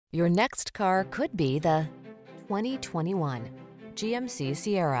Your next car could be the 2021 GMC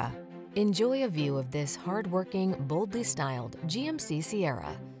Sierra. Enjoy a view of this hard-working, boldly styled GMC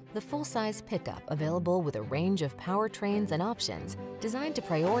Sierra, the full-size pickup available with a range of powertrains and options designed to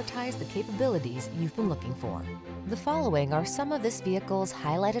prioritize the capabilities you've been looking for. The following are some of this vehicle's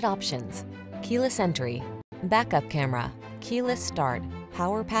highlighted options: keyless entry, backup camera, keyless start,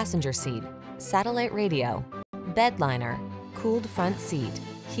 power passenger seat, satellite radio, bed liner, cooled front seat,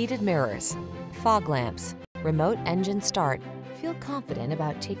 heated mirrors, fog lamps, remote engine start. Feel confident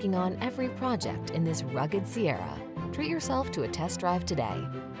about taking on every project in this rugged Sierra. Treat yourself to a test drive today.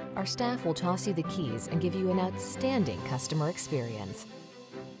 Our staff will toss you the keys and give you an outstanding customer experience.